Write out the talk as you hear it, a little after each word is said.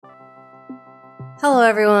Hello,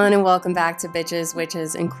 everyone, and welcome back to Bitches,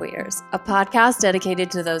 Witches, and Queers, a podcast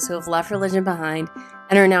dedicated to those who have left religion behind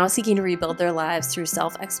and are now seeking to rebuild their lives through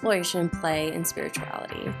self-exploration, play, and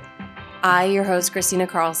spirituality. I, your host, Christina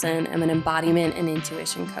Carlson, am an embodiment and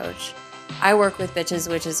intuition coach. I work with bitches,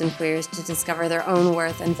 witches, and queers to discover their own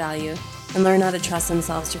worth and value and learn how to trust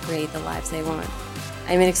themselves to create the lives they want.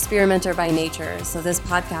 I'm an experimenter by nature, so this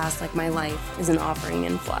podcast, like my life, is an offering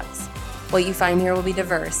in flux. What you find here will be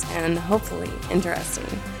diverse and hopefully interesting.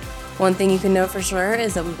 One thing you can know for sure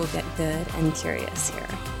is that we will get good and curious here.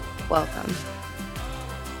 Welcome.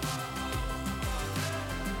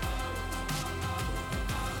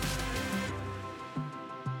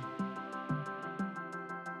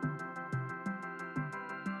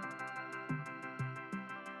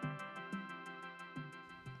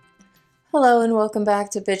 Hello and welcome back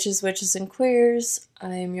to Bitches, Witches, and Queers.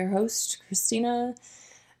 I am your host, Christina,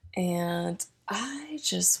 and I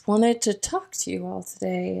just wanted to talk to you all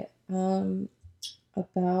today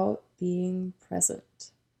about being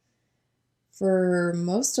present. For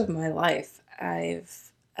most of my life,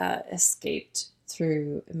 I've escaped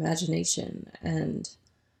through imagination and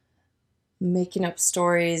making up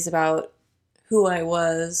stories about who I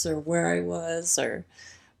was or where I was or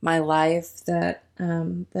my life that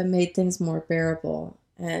made things more bearable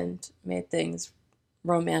and made things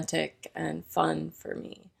romantic and fun for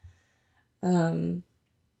me.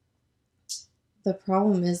 The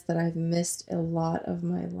problem is that I've missed a lot of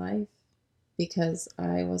my life because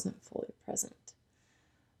I wasn't fully present.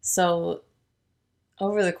 So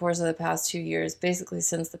over the course of the past 2 years, basically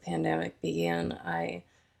since the pandemic began, I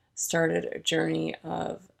started a journey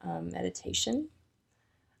of meditation.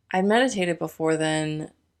 I meditated before then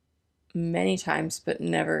many times, but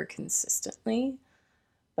never consistently.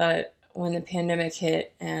 But when the pandemic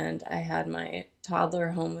hit and I had my toddler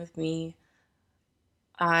home with me,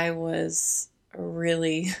 I was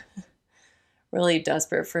really, really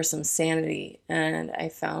desperate for some sanity. And I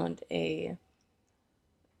found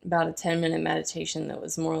about a 10-minute meditation that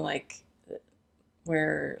was more like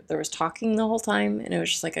where there was talking the whole time. And it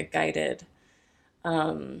was just like a guided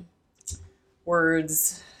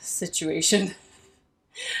words situation.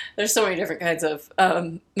 There's so many different kinds of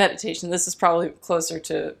meditation. This is probably closer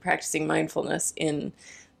to practicing mindfulness in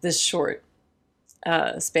this short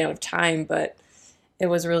span of time, but it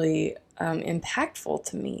was really impactful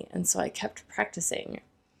to me. And so I kept practicing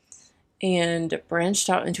and branched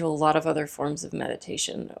out into a lot of other forms of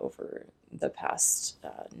meditation over the past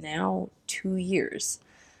now 2 years.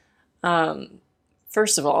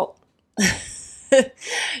 First of all,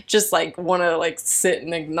 just want to sit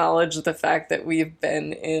and acknowledge the fact that we've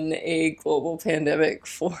been in a global pandemic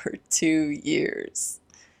for 2 years.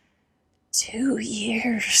 2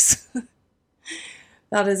 years.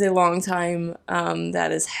 That is a long time.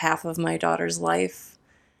 That is half of my daughter's life,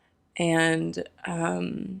 and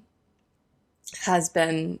has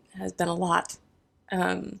been a lot.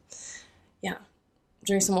 Yeah,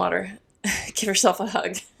 drink some water. Give yourself a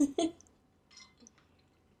hug.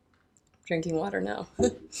 Drinking water now.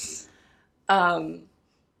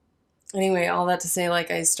 Anyway, all that to say,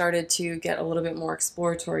 I started to get a little bit more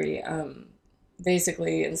exploratory.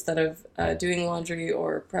 Basically, instead of doing laundry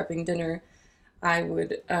or prepping dinner, I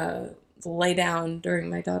would lay down during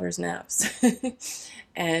my daughter's naps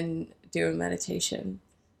and do a meditation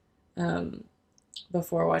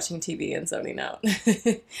before watching TV and zoning out,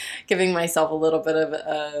 giving myself a little bit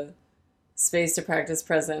of space to practice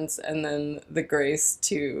presence and then the grace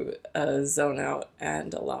to zone out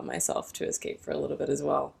and allow myself to escape for a little bit as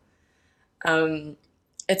well.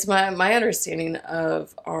 It's my understanding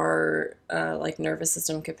of our nervous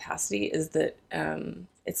system capacity is that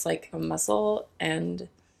it's like a muscle, and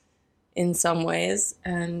in some ways,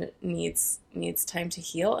 and needs time to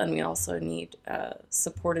heal, and we also need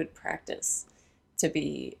supported practice to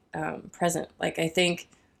be present. I think,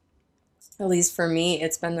 at least for me,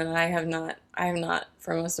 it's been that I have not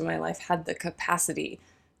for most of my life had the capacity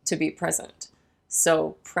to be present.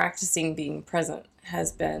 So practicing being present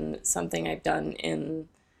has been something I've done in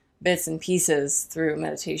bits and pieces through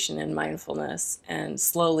meditation and mindfulness, and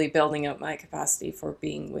slowly building up my capacity for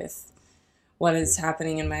being with what is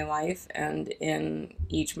happening in my life and in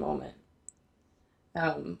each moment.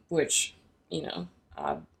 Which,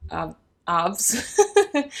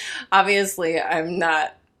 obviously I'm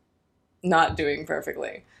not doing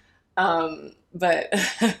perfectly. But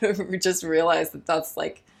we just realized that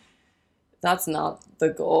that's not the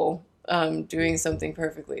goal. Doing something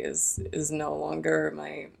perfectly is no longer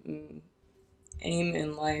my aim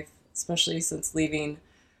in life, especially since leaving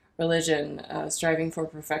religion. Striving for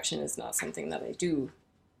perfection is not something that I do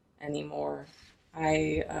anymore.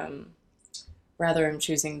 I rather I'm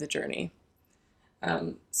choosing the journey.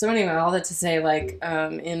 So anyway, all that to say, like,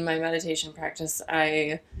 in my meditation practice,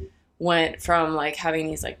 I went from like having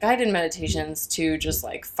these like guided meditations to just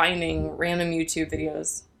like finding random YouTube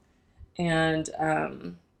videos and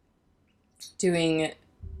doing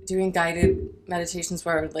guided meditations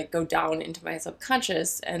where I would like go down into my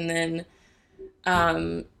subconscious, and then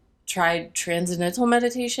tried transcendental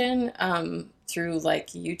meditation through like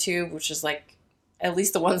YouTube, which is like at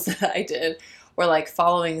least the ones that I did were like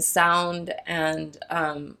following sound and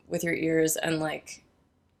with your ears, and like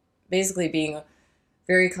basically being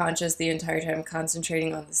very conscious the entire time,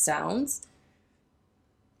 concentrating on the sounds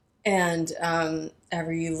and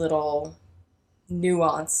every little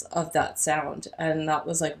nuance of that sound. And that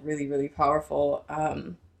was like really, really powerful.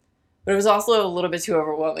 But it was also a little bit too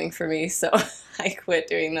overwhelming for me. So I quit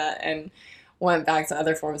doing that and went back to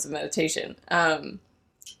other forms of meditation. And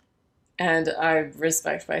I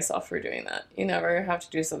respect myself for doing that. You never have to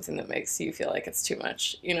do something that makes you feel like it's too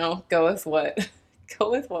much. You know, go with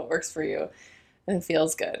what works for you and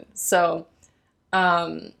feels good. So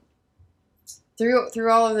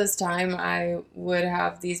through all of this time, I would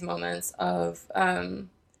have these moments of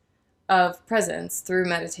presence through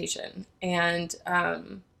meditation, and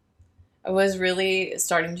I was really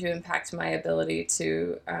starting to impact my ability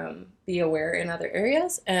to be aware in other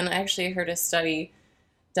areas. And I actually heard a study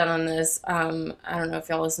done on this. I don't know if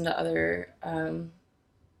y'all listen to other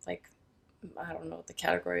like, I don't know what the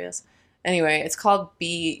category is. Anyway, it's called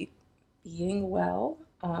Being Well.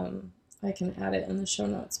 I can add it in the show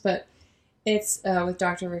notes, but it's with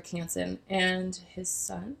Dr. Rick Hansen and his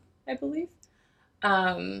son, I believe.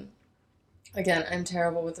 Again, I'm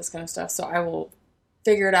terrible with this kind of stuff, so I will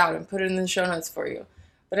figure it out and put it in the show notes for you.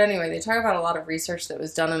 But anyway, they talk about a lot of research that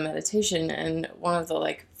was done on meditation, and one of the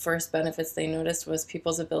like first benefits they noticed was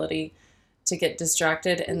people's ability to get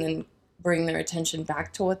distracted and then bring their attention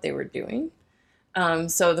back to what they were doing.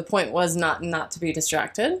 So the point was not to be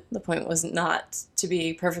distracted. The point was not to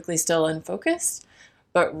be perfectly still and focused,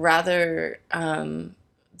 but rather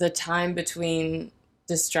the time between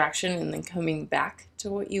distraction and then coming back to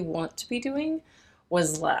what you want to be doing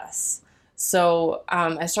was less. So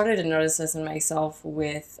I started to notice this in myself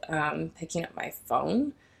with picking up my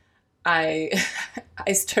phone. I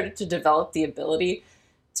I started to develop the ability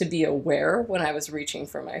to be aware when I was reaching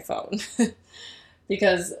for my phone.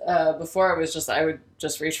 Because before I would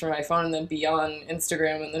just reach for my phone and then be on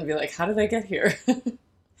Instagram and then be like, how did I get here?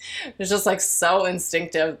 It's just like so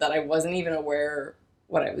instinctive that I wasn't even aware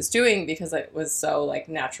what I was doing because it was so like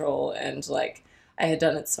natural and like I had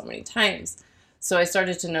done it so many times. So I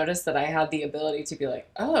started to notice that I had the ability to be like,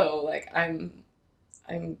 oh, like I'm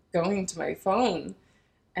going to my phone.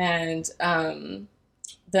 And then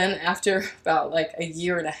after about like a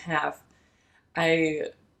year and a half, I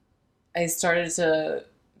started to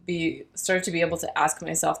be able to ask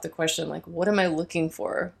myself the question, like, what am I looking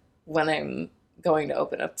for when I'm going to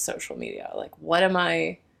open up social media? Like, what am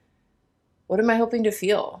I hoping to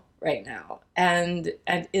feel right now? And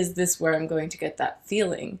is this where I'm going to get that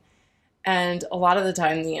feeling? And a lot of the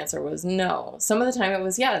time the answer was no. Some of the time it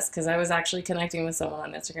was yes, because I was actually connecting with someone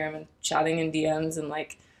on Instagram and chatting in DMs and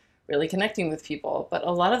like really connecting with people. But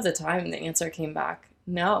a lot of the time the answer came back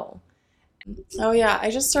no. Oh yeah,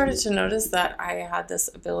 I just started to notice that I had this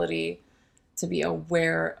ability to be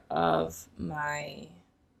aware of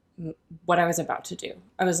what I was about to do.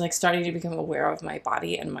 I was like starting to become aware of my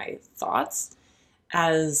body and my thoughts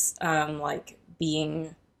as like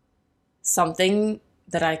being something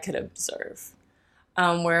that I could observe.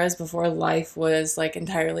 Whereas before, life was like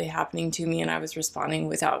entirely happening to me and I was responding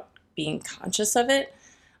without being conscious of it.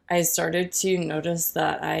 I started to notice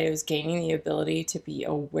that I was gaining the ability to be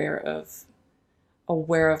aware of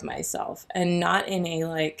myself, and not in a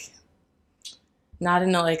like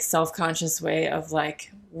self-conscious way of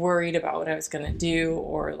like worried about what I was going to do,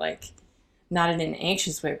 or like not in an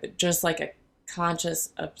anxious way, but just like a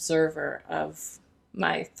conscious observer of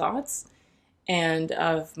my thoughts and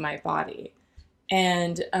of my body.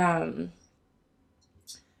 And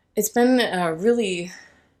it's been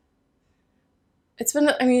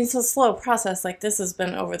it's a slow process. Like this has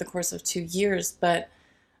been over the course of 2 years, but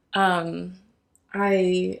I'm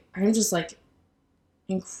just like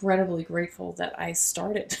incredibly grateful that I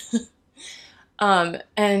started.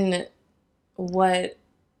 And what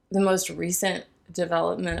the most recent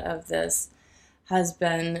development of this has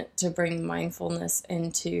been to bring mindfulness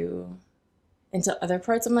into other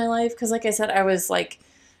parts of my life. Because like I said, I was like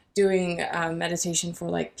doing meditation for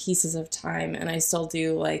like pieces of time, and I still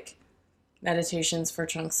do like meditations for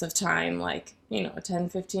chunks of time, like, 10,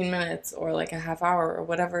 15 minutes or like a half hour or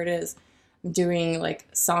whatever it is. I'm doing like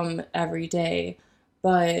some every day,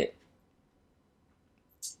 but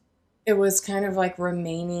it was kind of like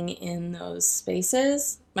remaining in those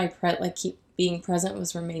spaces. Keep being present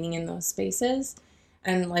was remaining in those spaces,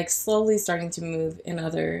 and like slowly starting to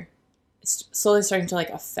like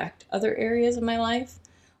affect other areas of my life,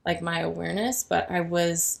 like my awareness. But it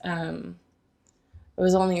was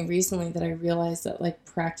only recently that I realized that like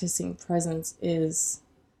practicing presence is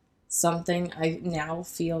something I now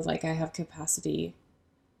feel like I have capacity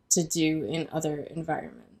to do in other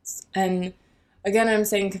environments. And again, I'm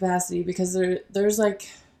saying capacity because there's like,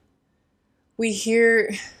 we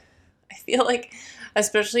hear, I feel like,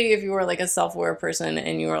 especially if you are like a self-aware person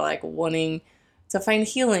and you are like wanting to find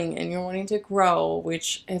healing and you're wanting to grow,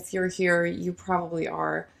 which if you're here, you probably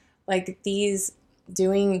are, like these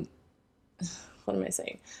doing, what am I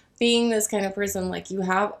saying? Being this kind of person, like you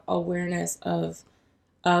have awareness of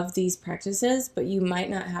these practices, but you might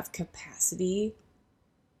not have capacity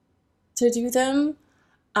to do them,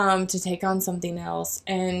 to take on something else.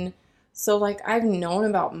 And so like I've known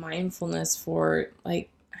about mindfulness for like,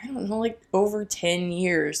 I don't know, like over 10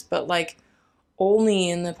 years, but like only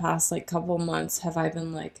in the past like couple months have I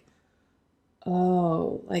been like,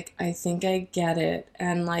 oh, like I think I get it.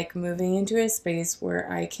 And like moving into a space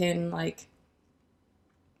where I can like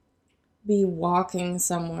be walking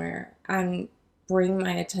somewhere and bring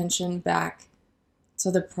my attention back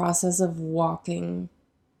to the process of walking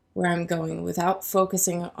where I'm going without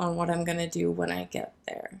focusing on what I'm going to do when I get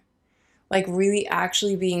there. Like really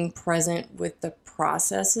actually being present with the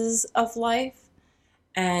processes of life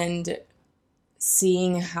and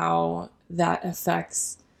seeing how that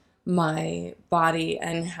affects my body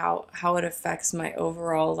and how it affects my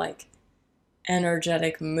overall like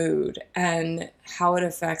energetic mood and how it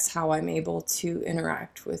affects how I'm able to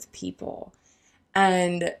interact with people.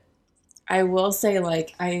 And I will say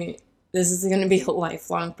like this is going to be a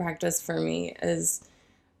lifelong practice for me, is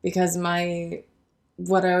because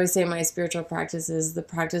what I always say, my spiritual practice is the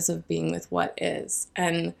practice of being with what is.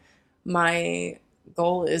 And my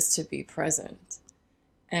goal is to be present.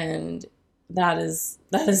 And that is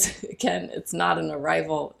again, it's not an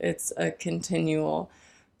arrival, it's a continual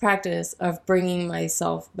practice of bringing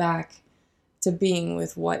myself back to being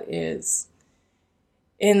with what is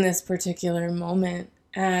in this particular moment.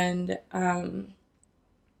 And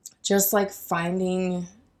just like finding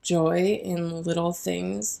joy in little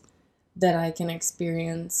things that I can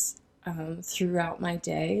experience throughout my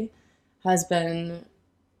day has been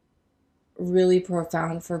really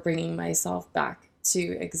profound for bringing myself back to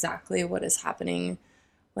exactly what is happening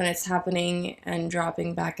when it's happening, and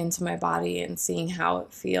dropping back into my body and seeing how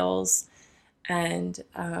it feels. And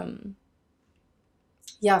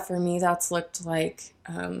yeah, for me, that's looked like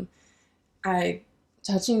I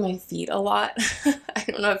touching my feet a lot. I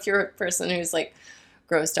don't know if you're a person who's like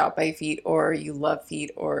grossed out by feet or you love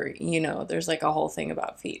feet, or, there's like a whole thing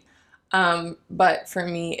about feet. But for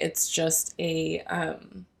me, it's just a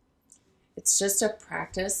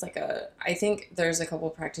practice. I think there's a couple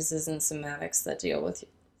practices in somatics that deal with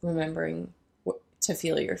remembering to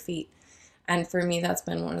feel your feet. And for me, that's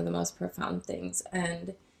been one of the most profound things.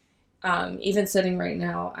 And even sitting right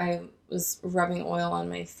now, I was rubbing oil on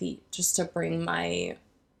my feet just to bring my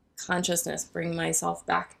consciousness, bring myself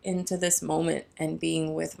back into this moment and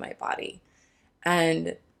being with my body.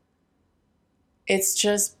 And it's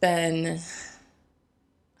just been,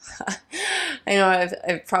 I know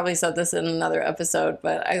I've probably said this in another episode,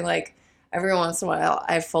 but I like every once in a while,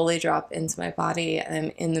 I fully drop into my body and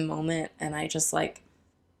I'm in the moment, and I just like,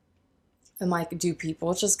 I'm like, do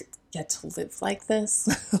people just get to live like this?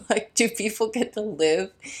 Like, do people get to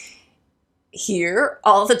live here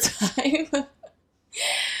all the time?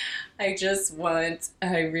 I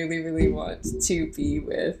really, really want to be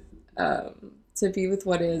with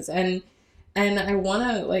what is. And I want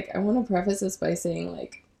to preface this by saying,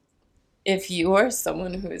 like, if you are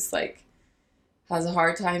someone who's like, has a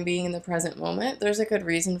hard time being in the present moment, there's a good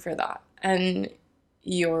reason for that. And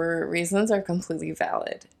your reasons are completely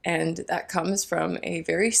valid. And that comes from a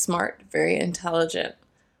very smart, very intelligent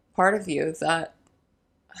part of you that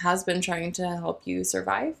has been trying to help you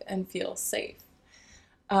survive and feel safe.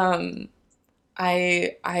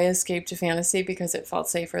 I escaped to fantasy because it felt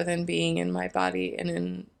safer than being in my body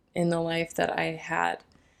and in the life that I had.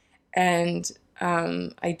 And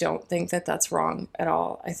I don't think that that's wrong at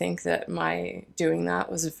all. I think that my doing that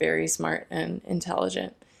was very smart and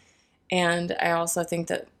intelligent. And I also think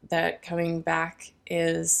that coming back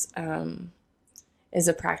is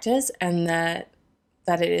a practice, and that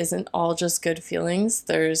it isn't all just good feelings.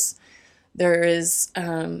 There is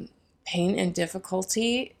pain and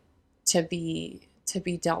difficulty to be to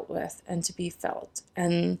be dealt with and to be felt.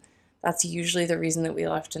 And that's usually the reason that we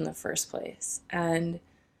left in the first place. And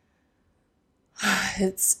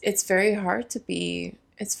it's very hard to be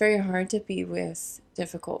with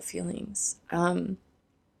difficult feelings.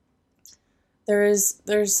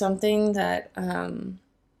 There's something that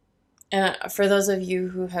and for those of you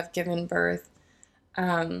who have given birth,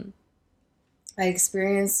 I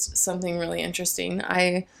experienced something really interesting.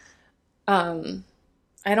 I don't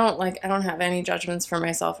have any judgments for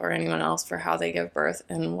myself or anyone else for how they give birth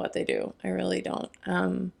and what they do. I really don't.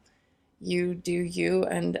 You do you,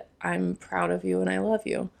 and I'm proud of you, and I love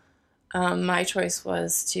you. My choice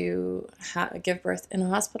was to give birth in a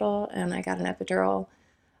hospital, and I got an epidural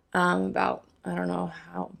about, I don't know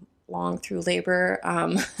how long through labor,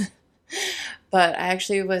 but I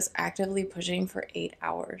actually was actively pushing for 8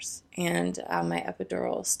 hours, and my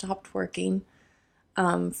epidural stopped working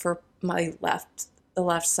for the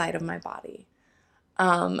left side of my body.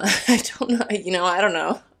 I don't know, I don't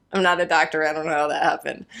know. I'm not a doctor. I don't know how that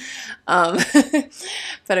happened.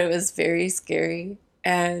 But it was very scary.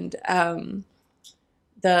 And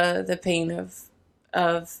the pain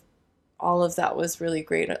of all of that was really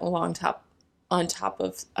great on top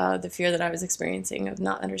of the fear that I was experiencing of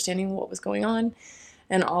not understanding what was going on,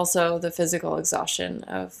 and also the physical exhaustion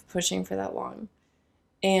of pushing for that long.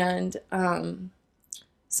 And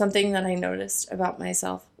something that I noticed about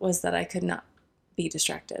myself was that I could not be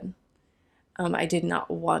distracted. I did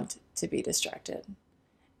not want to be distracted.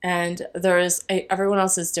 And everyone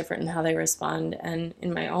else is different in how they respond. And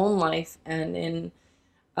in my own life and in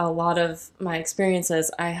a lot of my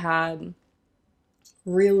experiences, I had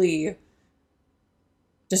really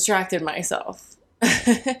distracted myself.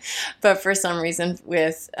 But for some reason,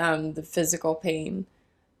 with the physical pain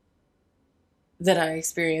that I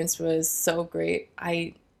experienced was so great,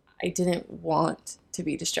 I didn't want to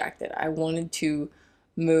be distracted. I wanted to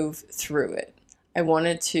move through it. I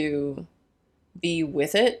wanted to be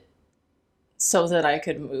with it so that I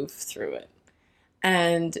could move through it.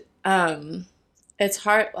 And it's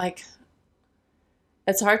hard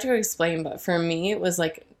to explain, but for me it was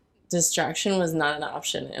like distraction was not an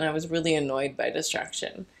option, and I was really annoyed by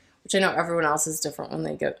distraction, which I know everyone else is different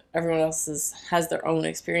everyone else has their own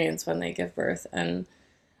experience when they give birth, and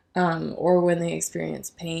or when they experience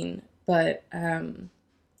pain. But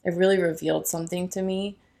it really revealed something to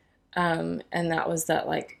me, and that was that,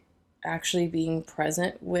 like, actually being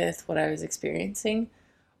present with what I was experiencing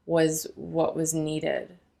was what was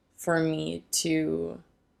needed for me to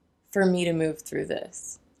move through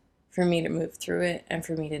this, for me to move through it, and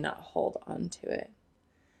for me to not hold on to it.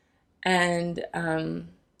 And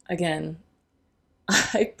again,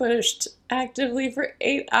 I pushed actively for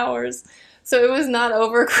 8 hours, so it was not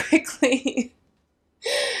over quickly.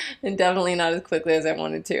 And definitely not as quickly as I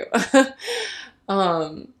wanted to.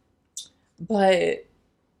 But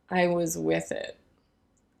I was with it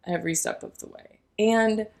every step of the way.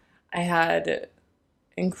 And I had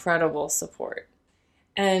incredible support.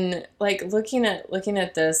 And like looking at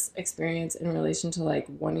this experience in relation to like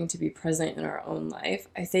wanting to be present in our own life,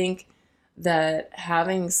 I think that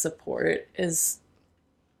having support has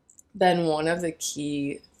been one of the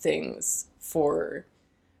key things for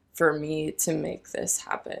me to make this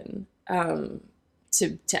happen.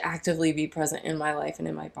 To actively be present in my life and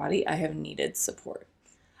in my body, I have needed support.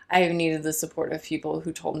 I have needed the support of people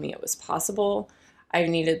who told me it was possible. I've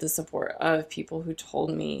needed the support of people who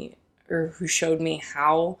told me, or who showed me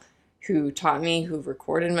how, who taught me, who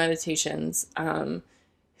recorded meditations,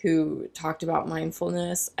 who talked about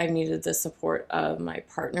mindfulness. I've needed the support of my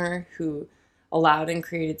partner, who allowed and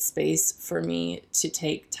created space for me to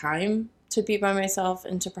take time to be by myself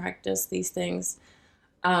and to practice these things.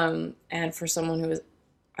 And for someone who was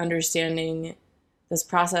understanding this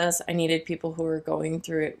process, I needed people who were going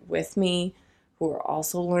through it with me, who were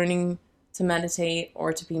also learning to meditate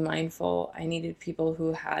or to be mindful. I needed people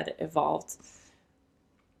who had evolved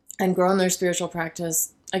and grown their spiritual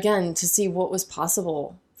practice, again, to see what was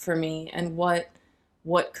possible for me and what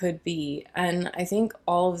could be. And I think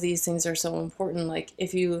all of these things are so important. Like,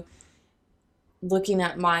 if you looking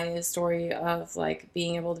at my story of like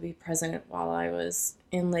being able to be present while I was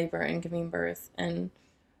in labor and giving birth, and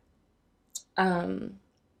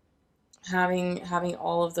having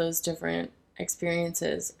all of those different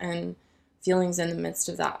experiences and feelings in the midst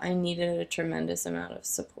of that, I needed a tremendous amount of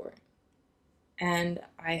support, and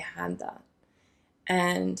I had that.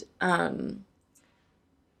 And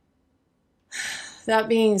that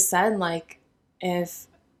being said, like, if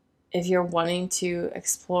you're wanting to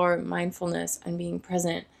explore mindfulness and being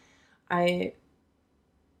present,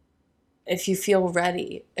 if you feel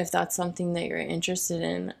ready, if that's something that you're interested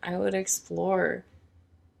in, I would explore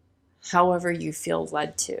however you feel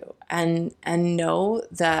led to, and know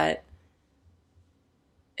that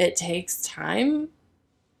it takes time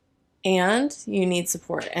and you need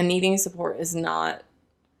support, and needing support is not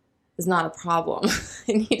a problem.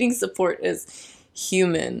 Needing support is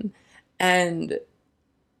human, and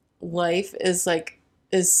life is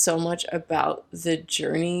so much about the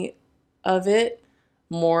journey of it,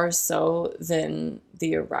 more so than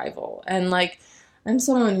the arrival. And like, I'm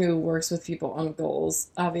someone who works with people on goals.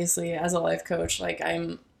 Obviously, as a life coach,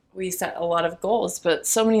 we set a lot of goals, but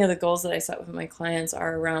so many of the goals that I set with my clients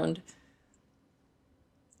are around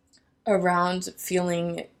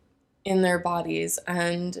feeling in their bodies,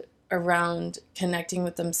 and around connecting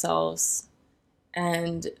with themselves,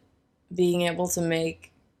 and being able to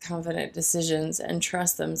make confident decisions and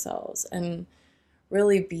trust themselves and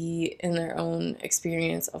really be in their own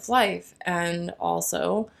experience of life. And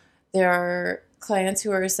also, there are clients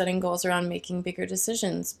who are setting goals around making bigger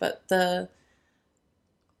decisions, but the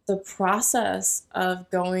process of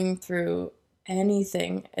going through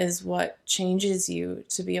anything is what changes you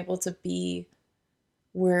to be able to be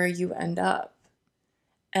where you end up.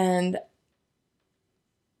 And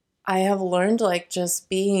I have learned, like, just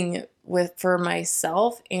being for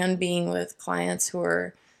myself and being with clients who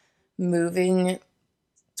are moving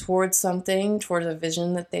towards something, towards a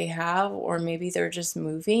vision that they have, or maybe they're just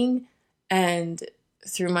moving. And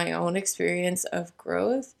through my own experience of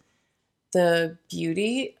growth, the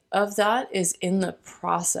beauty of that is in the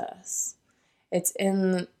process. It's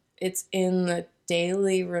in the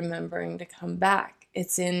daily remembering to come back.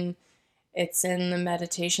 It's in the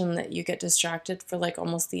meditation that you get distracted for like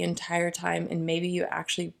almost the entire time, and maybe you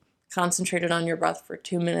actually concentrated on your breath for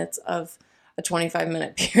 2 minutes of a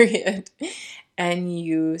 25-minute period, and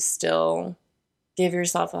you still give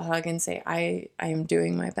yourself a hug and say, I am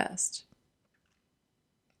doing my best.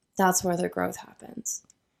 That's where the growth happens,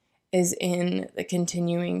 is in the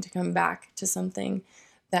continuing to come back to something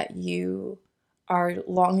that you are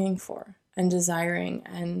longing for and desiring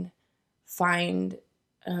and find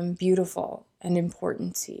beautiful and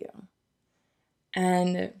important to you.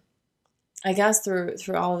 And I guess through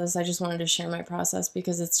all of this, I just wanted to share my process,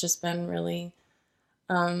 because it's just been really,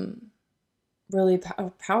 really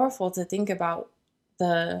powerful to think about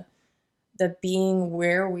the being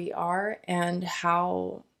where we are, and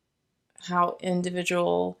how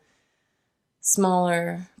individual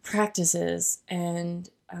smaller practices and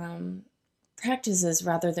practices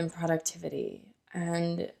rather than productivity,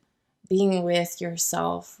 and being with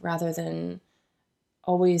yourself rather than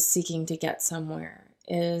always seeking to get somewhere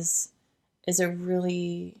has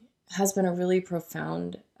been a really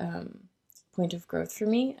profound point of growth for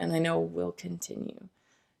me, and I know will continue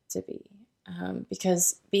to be,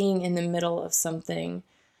 because being in the middle of something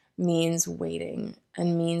means waiting,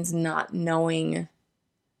 and means not knowing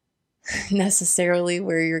necessarily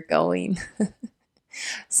where you're going.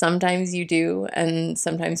 Sometimes you do, and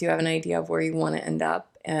sometimes you have an idea of where you want to end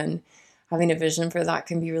up, and having a vision for that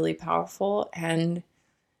can be really powerful. And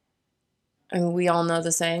I mean, we all know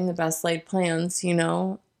the saying, the best laid plans,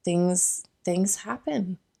 things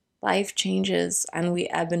happen. Life changes, and we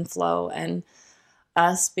ebb and flow, and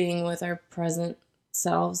us being with our present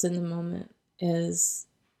selves in the moment is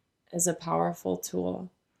a powerful tool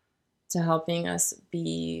to helping us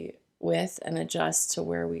be with and adjust to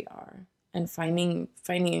where we are, and finding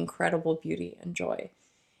incredible beauty and joy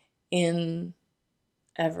in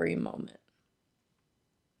every moment.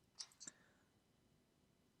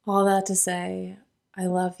 All that to say, I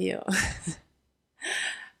love you.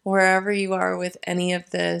 Wherever you are with any of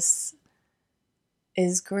this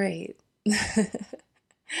is great.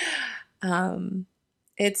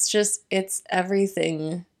 It's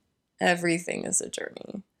everything. Everything is a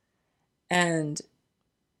journey. And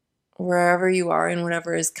wherever you are and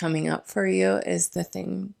whatever is coming up for you is the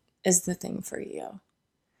thing for you.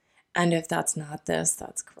 And if that's not this,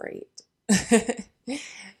 that's great.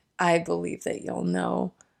 I believe that you'll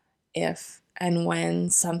know if and when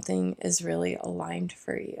something is really aligned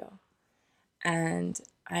for you. And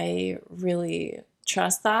I really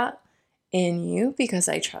trust that in you, because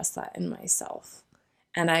I trust that in myself.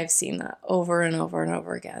 And I've seen that over and over and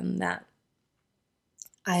over again, that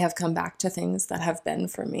I have come back to things that have been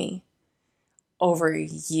for me over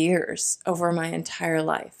years, over my entire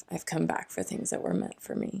life. I've come back for things that were meant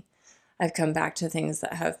for me. I've come back to things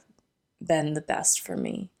that have been the best for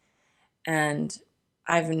me. And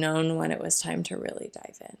I've known when it was time to really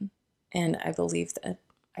dive in. And I believe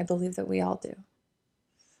that we all do.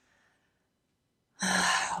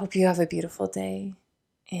 Hope you have a beautiful day,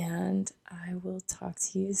 and I will talk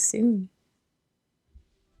to you soon.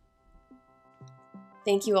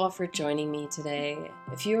 Thank you all for joining me today.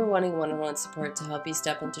 If you are wanting one-on-one support to help you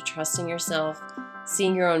step into trusting yourself,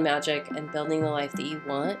 seeing your own magic, and building the life that you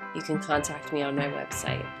want, you can contact me on my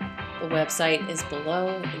website. The website is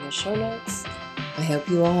below in the show notes. I hope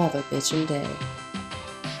you all have a bitchin' day.